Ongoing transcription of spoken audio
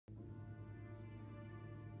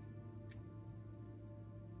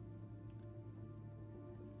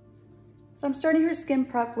So I'm starting her skin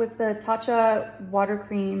prep with the Tatcha Water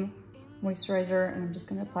Cream Moisturizer, and I'm just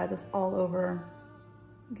gonna apply this all over,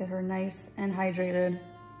 get her nice and hydrated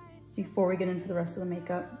before we get into the rest of the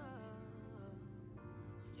makeup.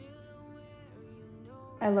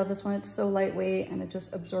 I love this one, it's so lightweight and it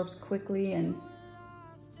just absorbs quickly and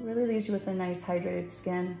really leaves you with a nice hydrated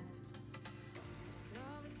skin.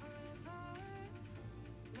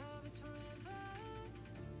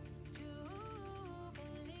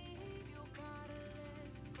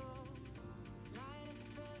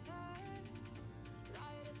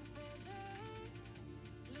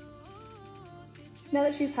 Now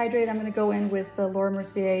that she's hydrated, I'm gonna go in with the Laura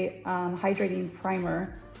Mercier Hydrating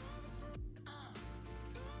Primer.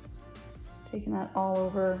 Taking that all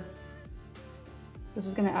over. This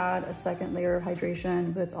is gonna add a second layer of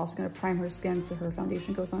hydration, but it's also gonna prime her skin so her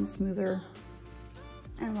foundation goes on smoother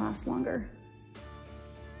and lasts longer.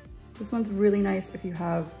 This one's really nice if you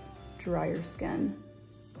have drier skin.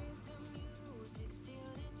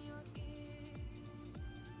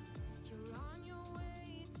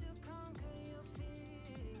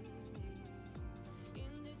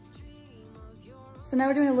 So now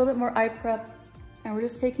we're doing a little bit more eye prep, and we're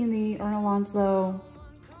just taking the Erna Lanslow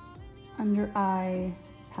under eye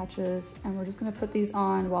patches, and we're just gonna put these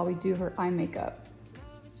on while we do her eye makeup.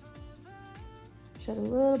 She had a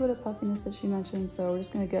little bit of puffiness that she mentioned, so we're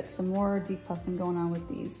just gonna get some more deep puffing going on with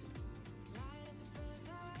these.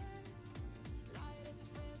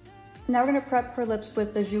 Now we're gonna prep her lips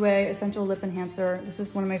with the Jouer Essential Lip Enhancer. This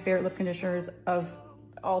is one of my favorite lip conditioners of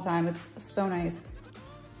all time. It's so nice,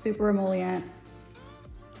 super emollient.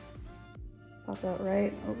 Pop that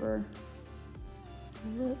right over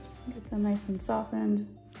the lips, get them nice and softened.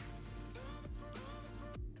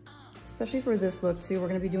 Especially for this look too, we're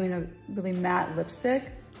gonna be doing a really matte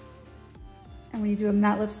lipstick. And when you do a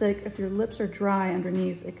matte lipstick, if your lips are dry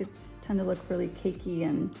underneath, it could tend to look really cakey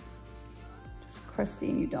and just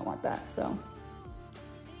crusty, and you don't want that. So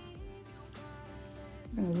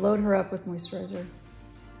I'm gonna load her up with moisturizer.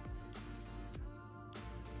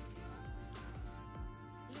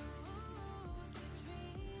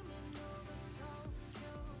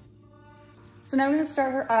 So now we're gonna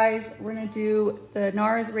start her eyes. We're gonna do the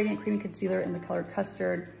NARS Radiant Creamy Concealer in the color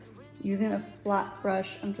Custard. Using a flat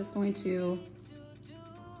brush, I'm just going to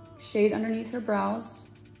shade underneath her brows,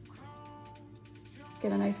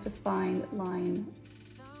 get a nice defined line.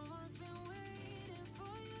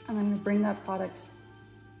 And I'm gonna bring that product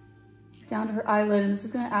down to her eyelid, and this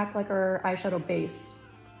is gonna act like our eyeshadow base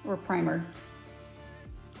or primer.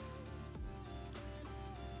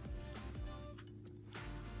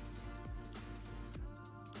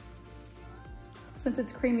 Since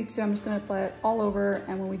it's creamy too, I'm just gonna apply it all over,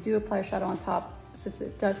 and when we do apply a shadow on top, since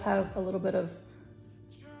it does have a little bit of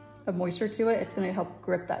moisture to it, it's gonna help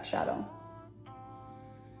grip that shadow.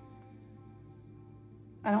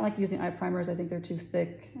 I don't like using eye primers. I think they're too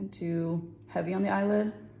thick and too heavy on the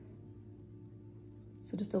eyelid.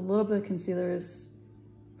 So just a little bit of concealer is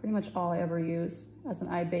pretty much all I ever use as an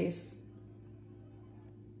eye base.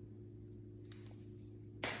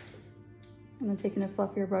 And then taking a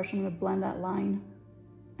fluffier brush, I'm gonna blend that line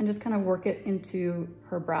and just kind of work it into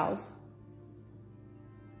her brows.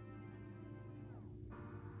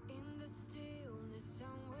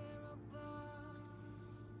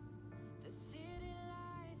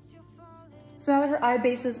 So now that her eye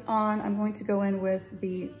base is on, I'm going to go in with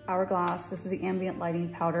the Hourglass. This is the Ambient Lighting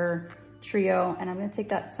Powder Trio, and I'm gonna take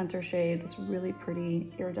that center shade, this really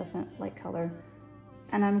pretty iridescent light color,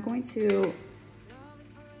 and I'm going to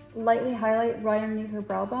lightly highlight right underneath her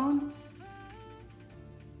brow bone.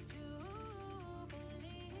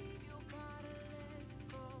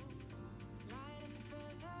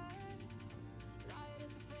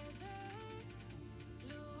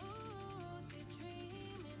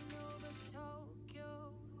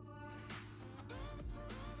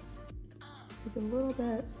 Take a little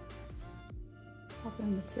bit, pop it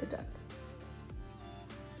in the tear duct.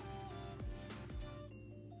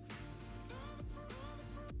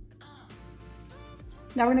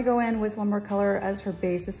 Now we're gonna go in with one more color as her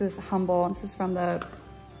base. This is Humble. This is from the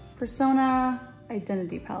Persona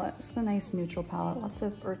Identity palette. It's a nice neutral palette, lots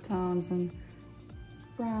of earth tones and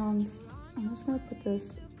browns. I'm just gonna put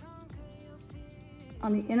this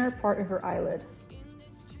on the inner part of her eyelid.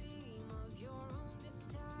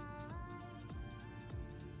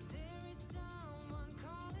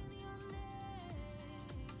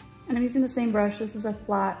 And I'm using the same brush. This is a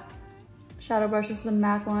flat shadow brush. This is a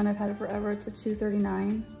MAC one. I've had it forever. It's a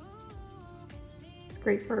 239. It's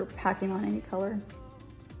great for packing on any color.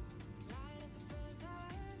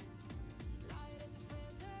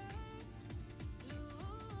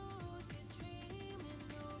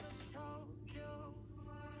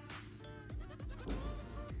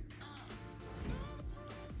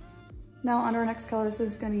 Now on our next color, this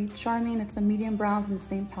is gonna be Charming. It's a medium brown from the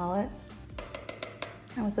same palette.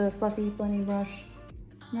 And with a fluffy blending brush,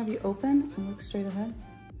 I'm gonna have you open and look straight ahead.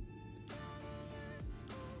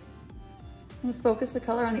 I'm gonna focus the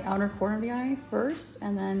color on the outer corner of the eye first,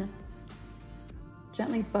 and then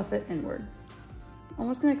gently buff it inward.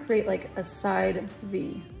 Almost gonna create like a side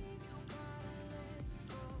V.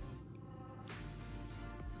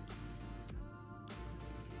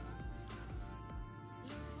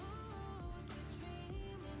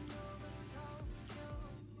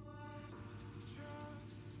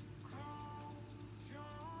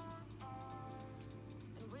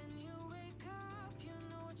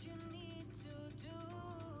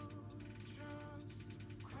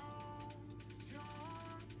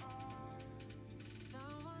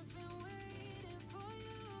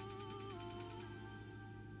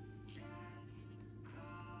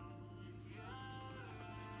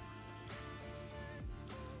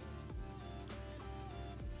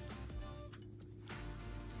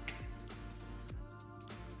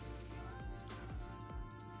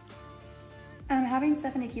 And I'm having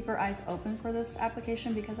Stephanie keep her eyes open for this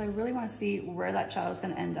application because I really want to see where that shadow is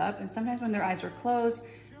going to end up. And sometimes when their eyes are closed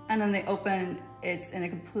and then they open, it's in a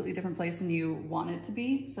completely different place than you want it to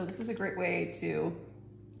be. So this is a great way to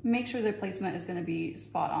make sure the placement is going to be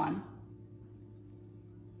spot on.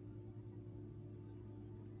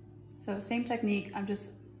 So same technique, I'm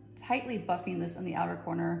just tightly buffing this on the outer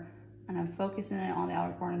corner, and I'm focusing it on the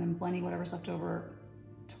outer corner and then blending whatever's left over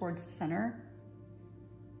towards the center.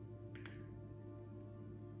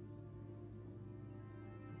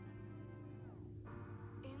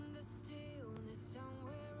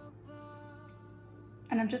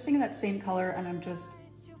 And I'm just taking that same color and I'm just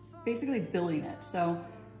basically building it. So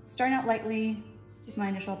starting out lightly with my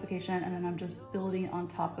initial application, and then I'm just building on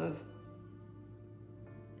top of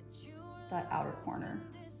that outer corner.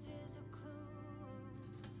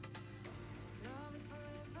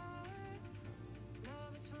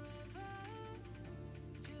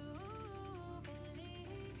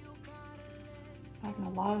 Packing a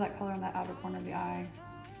lot of that color on that outer corner of the eye.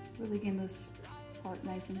 Really getting this part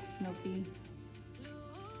nice and smoky.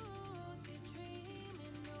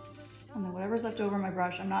 And then whatever's left over my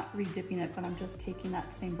brush, I'm not re-dipping it, but I'm just taking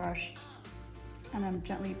that same brush and I'm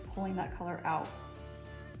gently pulling that color out.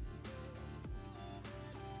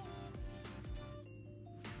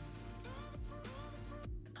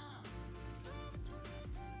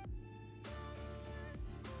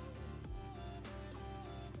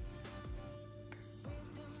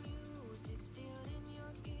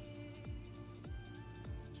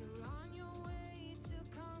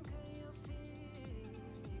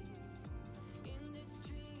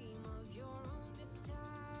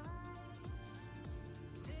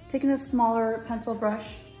 Taking a smaller pencil brush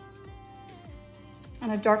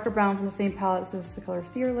and a darker brown from the same palette. This is the color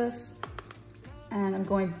Fearless. And I'm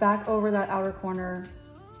going back over that outer corner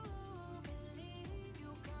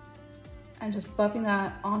and just buffing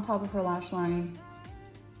that on top of her lash line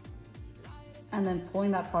and then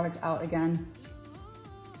pulling that product out again.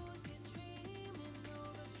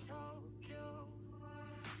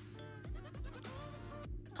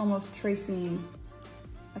 Almost tracing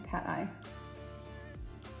a cat eye.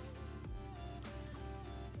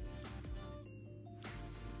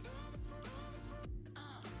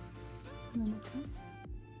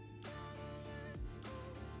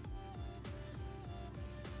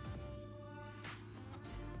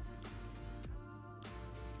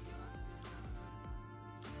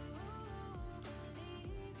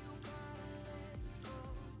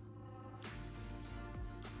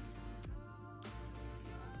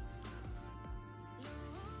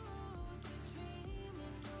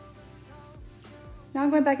 Now I'm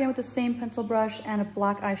going back in with the same pencil brush and a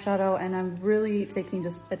black eyeshadow, and I'm really taking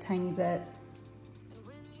just a tiny bit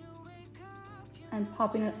and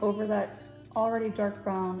popping it over that already dark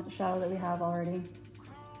brown shadow that we have already.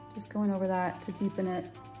 Just going over that to deepen it.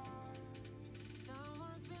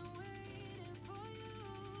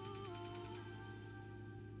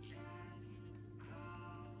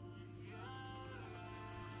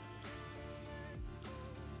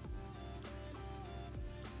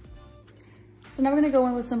 So now we're gonna go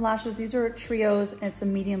in with some lashes. These are trios, it's a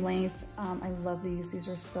medium length. I love these. These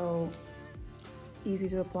are so easy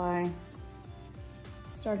to apply.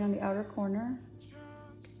 Starting on the outer corner.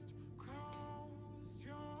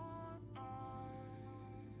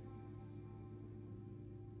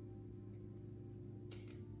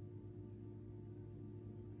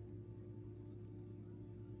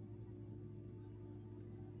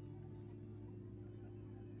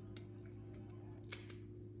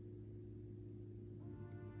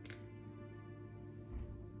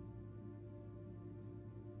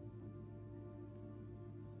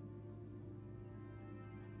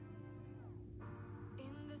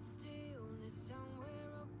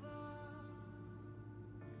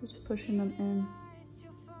 Just pushing them in.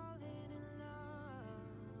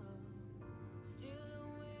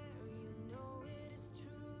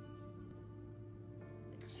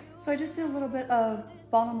 So I just did a little bit of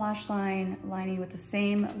bottom lash line lining with the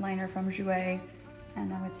same liner from Jouer,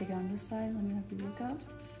 and I'm gonna take it on this side. Let me have you look up.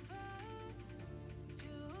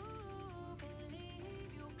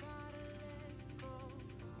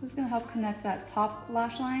 This is gonna help connect that top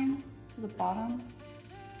lash line to the bottom.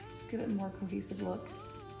 Just give it a more cohesive look.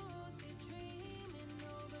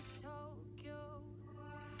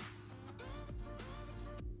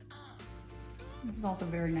 This is also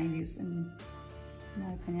very 90s in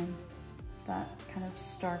my opinion, that kind of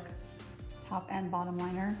stark top and bottom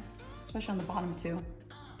liner, especially on the bottom too.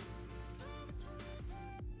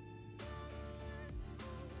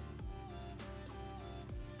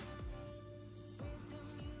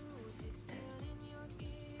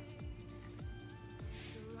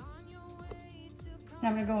 Now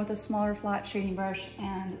I'm gonna go with a smaller flat shading brush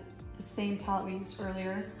and the same palette we used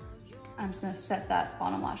earlier. I'm just gonna set that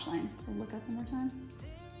bottom lash line. So look up one more time.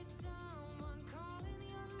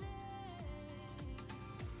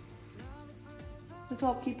 This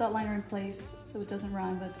will help keep that liner in place so it doesn't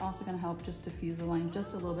run, but it's also gonna help just diffuse the line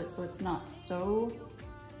just a little bit so it's not so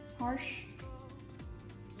harsh.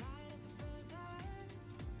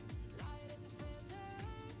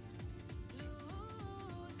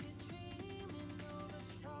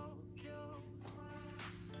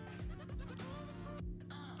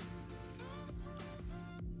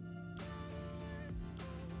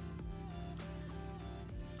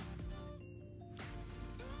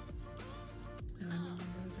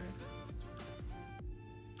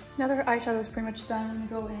 Now that her eyeshadow is pretty much done, I'm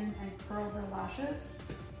gonna go in and curl her lashes.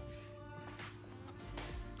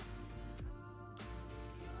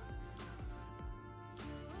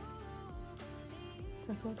 Does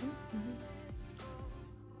that feel good?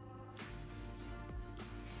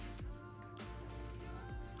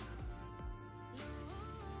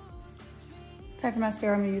 Time for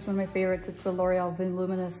mascara. I'm gonna use one of my favorites. It's the L'Oreal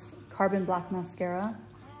Voluminous Carbon Black Mascara.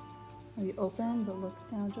 Maybe open, but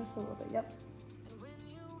look down just a little bit. Yep.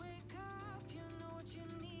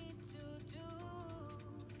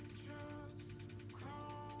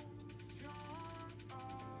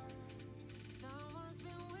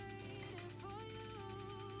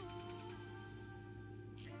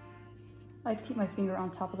 I like to keep my finger on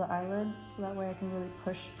top of the eyelid so that way I can really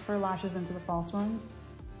push her lashes into the false ones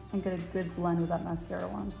and get a good blend with that mascara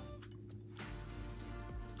wand.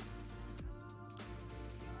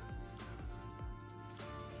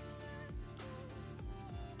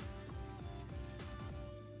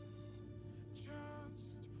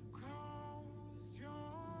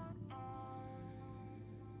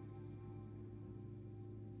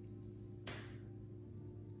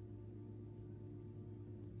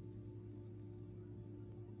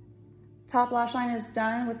 Top lash line is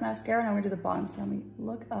done with mascara. Now we're gonna do the bottom. So let me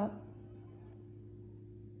look up.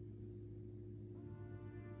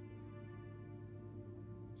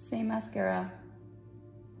 Same mascara.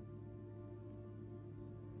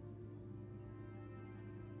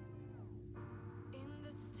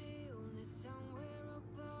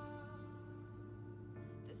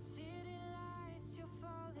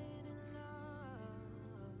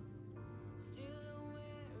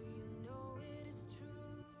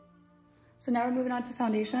 So now we're moving on to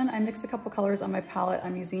foundation. I mixed a couple colors on my palette.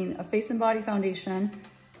 I'm using a Face and Body foundation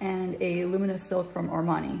and a Luminous Silk from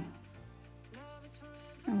Armani.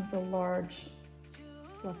 And with a large,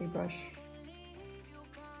 fluffy brush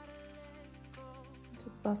to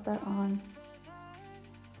buff that on.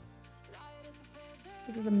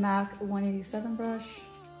 This is a MAC 187 brush.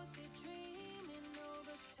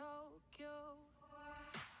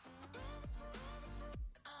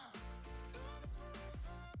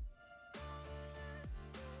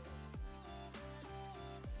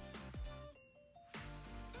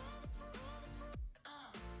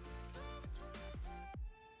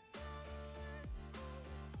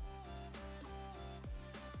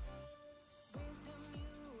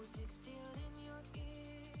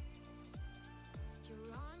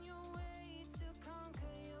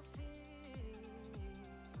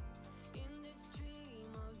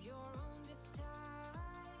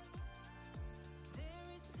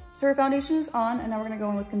 So our foundation is on, and now we're gonna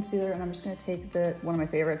go in with concealer, and I'm just gonna take one of my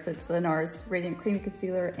favorites. It's the NARS Radiant Creamy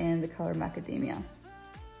Concealer in the color Macadamia.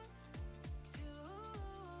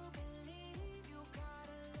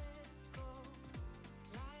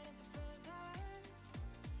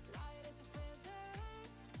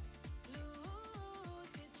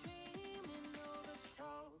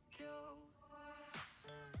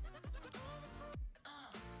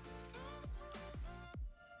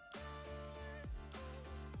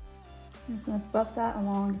 I'm just gonna buff that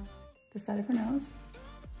along the side of her nose,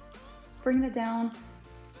 bringing it down,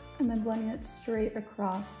 and then blending it straight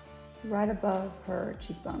across right above her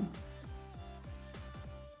cheekbone.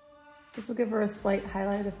 This will give her a slight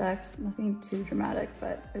highlight effect, nothing too dramatic,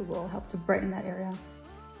 but it will help to brighten that area.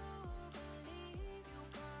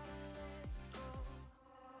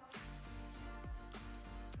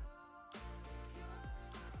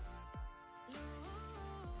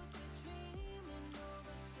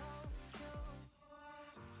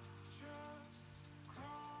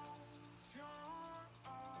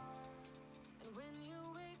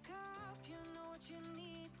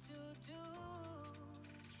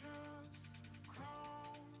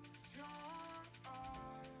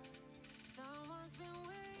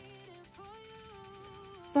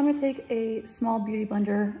 So I'm gonna take a small beauty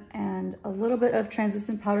blender and a little bit of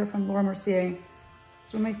translucent powder from Laura Mercier.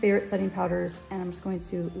 It's one of my favorite setting powders, and I'm just going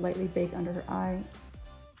to lightly bake under her eye.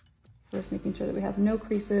 First, making sure that we have no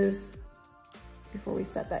creases before we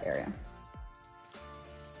set that area.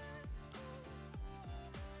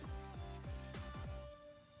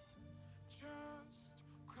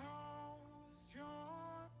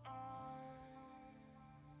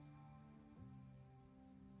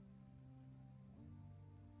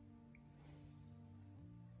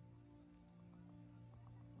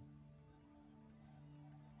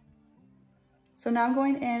 So now I'm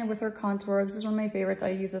going in with her contour. This is one of my favorites. I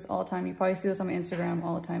use this all the time. You probably see this on my Instagram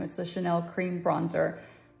all the time. It's the Chanel Cream Bronzer.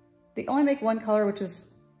 They only make one color, which is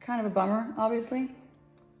kind of a bummer, obviously.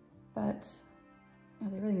 But oh,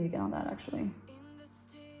 they really need to get on that, actually.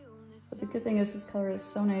 But the good thing is this color is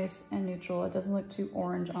so nice and neutral. It doesn't look too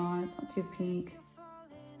orange on. It's not too pink.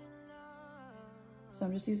 So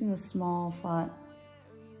I'm just using a small, flat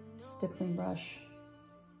stippling brush.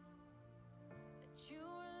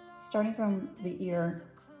 Starting from the ear,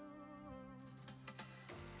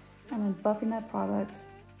 and then buffing that product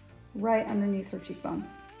right underneath her cheekbone.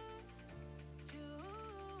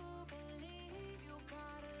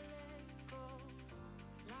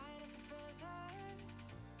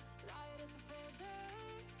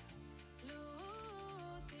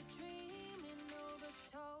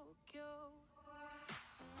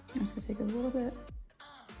 I'm just gonna take a little bit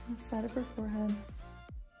on the side of her forehead.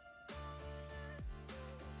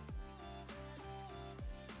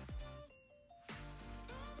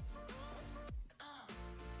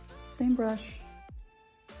 Same brush,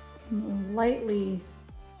 and lightly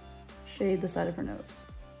shade the side of her nose.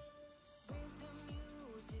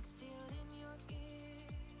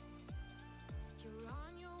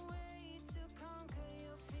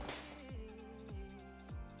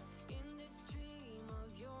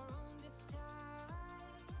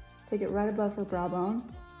 Take it right above her brow bone,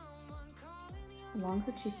 along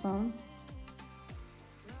her cheekbone.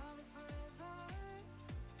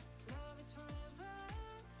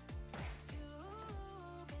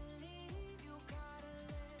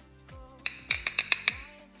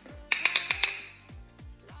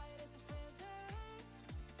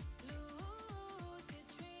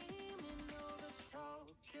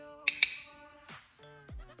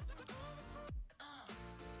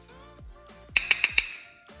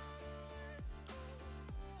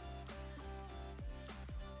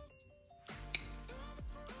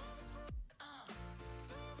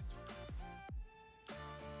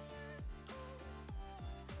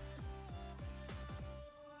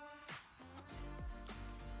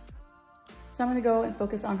 So I'm gonna go and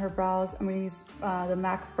focus on her brows. I'm gonna use the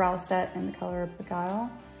MAC brow set in the color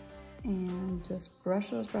Beguile and just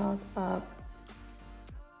brush those brows up.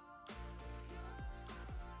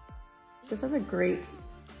 This has a great,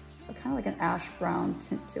 kind of like an ash brown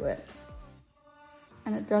tint to it.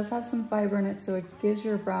 And it does have some fiber in it, so it gives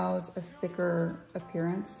your brows a thicker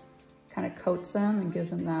appearance, kind of coats them and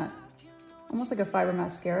gives them that, almost like a fiber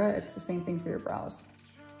mascara. It's the same thing for your brows.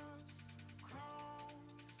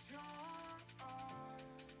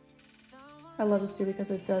 I love this too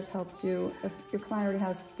because it does help to, if your client already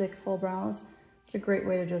has thick, full brows, it's a great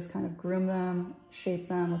way to just kind of groom them, shape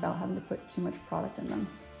them without having to put too much product in them.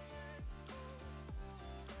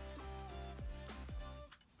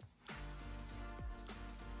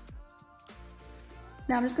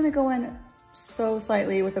 Now I'm just gonna go in so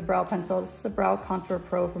slightly with a brow pencil. This is a Brow Contour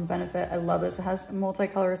Pro from Benefit. I love this. It has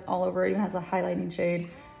multicolors all over. It even has a highlighting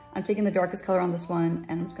shade. I'm taking the darkest color on this one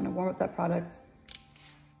and I'm just gonna warm up that product.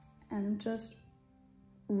 And I'm just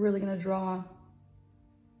really gonna draw a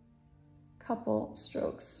couple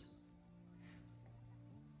strokes.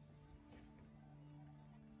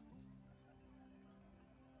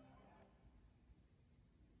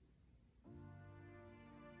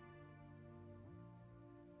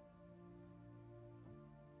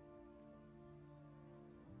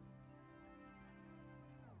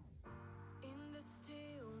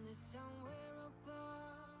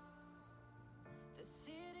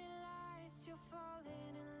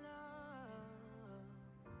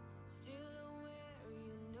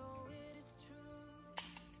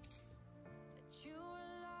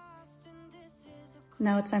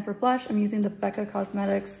 Now it's time for blush. I'm using the Becca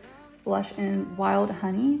Cosmetics blush in Wild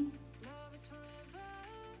Honey.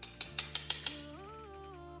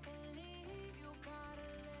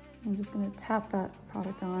 I'm just gonna tap that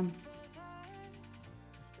product on.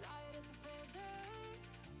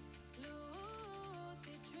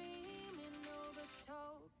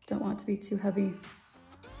 Don't want it to be too heavy.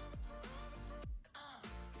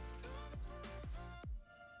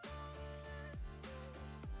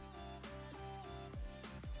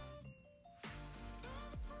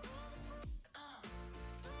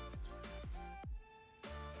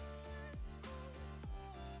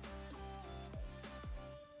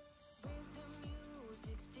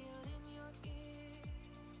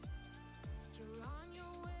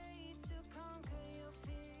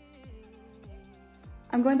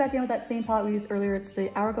 I'm going back in with that same palette we used earlier. It's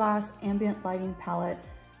the Hourglass Ambient Lighting palette.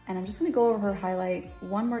 And I'm just gonna go over her highlight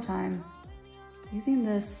one more time using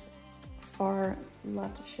this far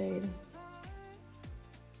left shade.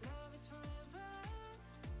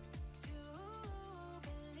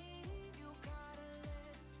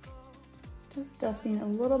 Just dusting a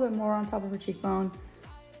little bit more on top of her cheekbone.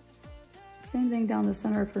 Same thing down the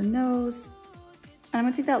center of her nose. And I'm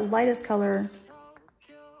gonna take that lightest color,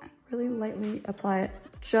 really lightly apply it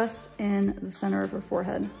just in the center of her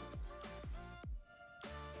forehead.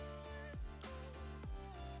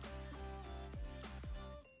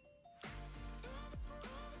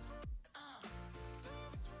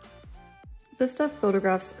 This stuff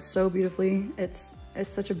photographs so beautifully. It's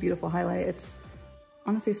such a beautiful highlight. It's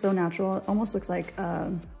honestly so natural. It almost looks like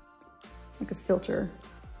a filter,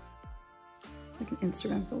 like an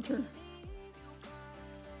Instagram filter.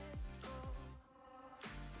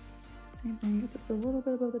 Same thing, just a little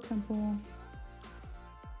bit above the temple.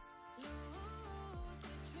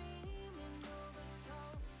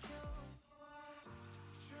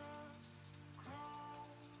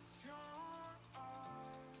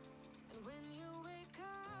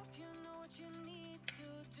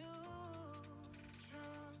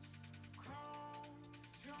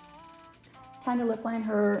 Time to lip line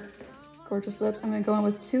her gorgeous lips. I'm gonna go in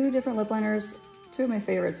with two different lip liners, two of my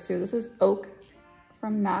favorites too. This is Oak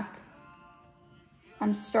from MAC.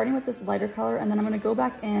 I'm starting with this lighter color and then I'm gonna go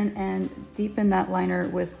back in and deepen that liner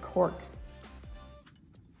with Cork.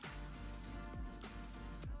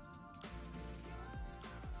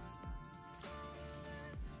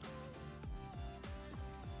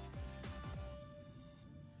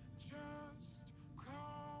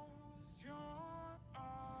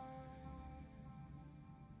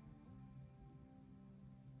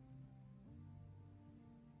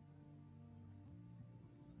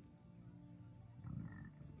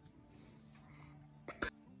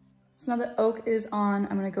 So now that Oak is on,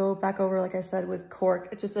 I'm gonna go back over, like I said, with Cork.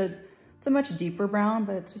 It's a much deeper brown,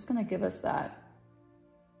 but it's just gonna give us that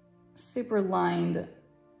super lined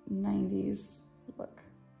 90s look.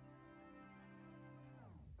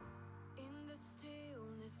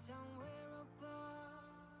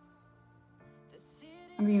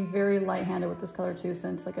 I'm being very light-handed with this color too,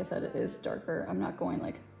 since, like I said, it is darker. I'm not going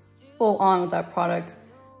like full on with that product.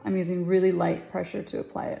 I'm using really light pressure to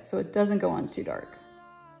apply it, so it doesn't go on too dark.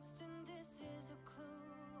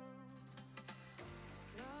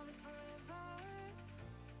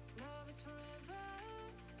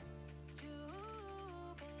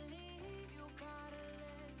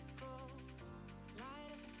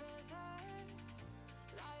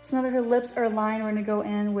 So now that her lips are lined, we're gonna go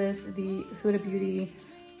in with the Huda Beauty.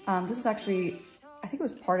 This is actually, I think it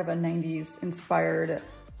was part of a 90s inspired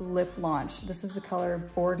lip launch. This is the color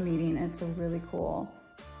Board Meeting. It's a really cool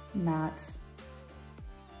matte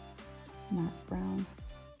brown.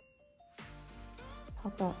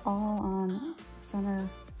 Pop that all on center.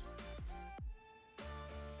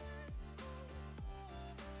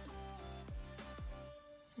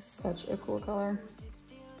 Just such a cool color.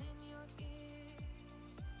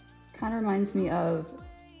 Kind of reminds me of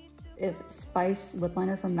if Spice lip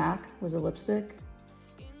liner from MAC was a lipstick.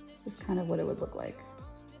 This is kind of what it would look like.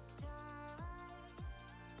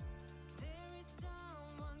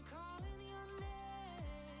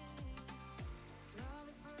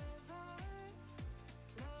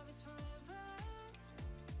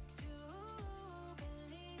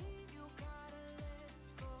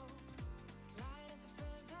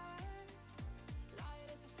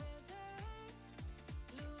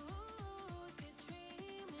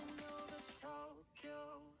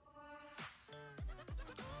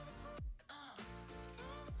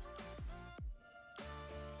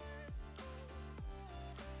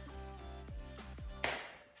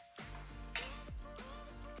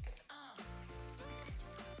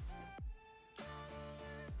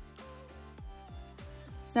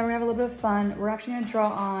 So now we're gonna have a little bit of fun. We're actually gonna draw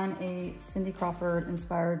on a Cindy Crawford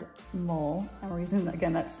inspired mole. And we're using,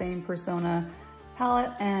 again, that same Persona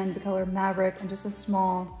palette and the color Maverick and just a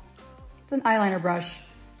small, it's an eyeliner brush.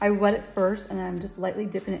 I wet it first and I'm just lightly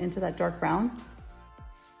dipping it into that dark brown.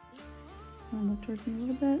 And look towards me a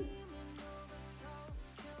little bit.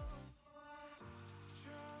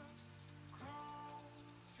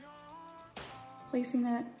 Placing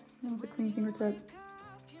it with a clean fingertip.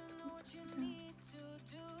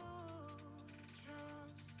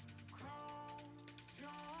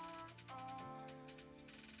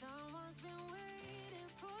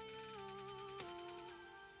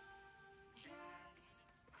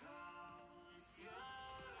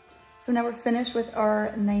 So now we're finished with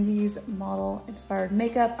our 90s model inspired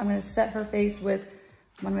makeup. I'm gonna set her face with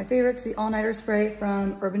one of my favorites, the All Nighter spray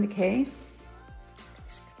from Urban Decay.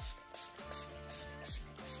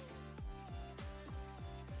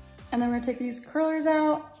 And then we're gonna take these curlers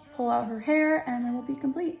out, pull out her hair, and then we'll be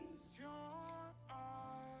complete.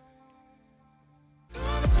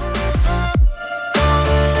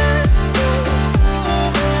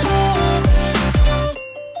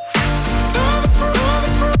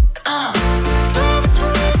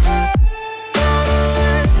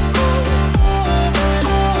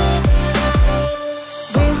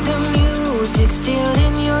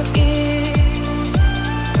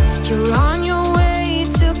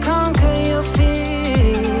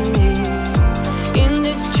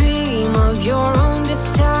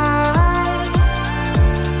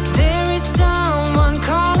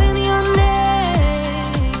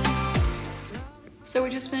 So we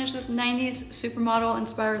just finished this 90s supermodel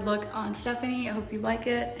inspired look on Stephanie. I hope you like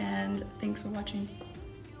it, and thanks for watching.